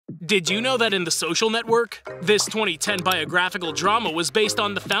Did you know that in The Social Network, this 2010 biographical drama was based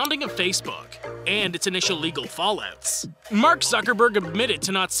on the founding of Facebook and its initial legal fallouts? Mark Zuckerberg admitted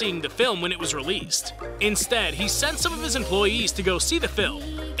to not seeing the film when it was released. Instead, he sent some of his employees to go see the film,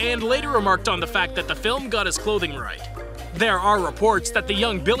 and later remarked on the fact that the film got his clothing right. There are reports that the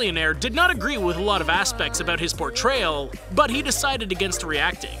young billionaire did not agree with a lot of aspects about his portrayal, but he decided against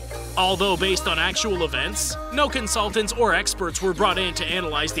reacting. Although based on actual events, no consultants or experts were brought in to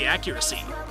analyze the accuracy.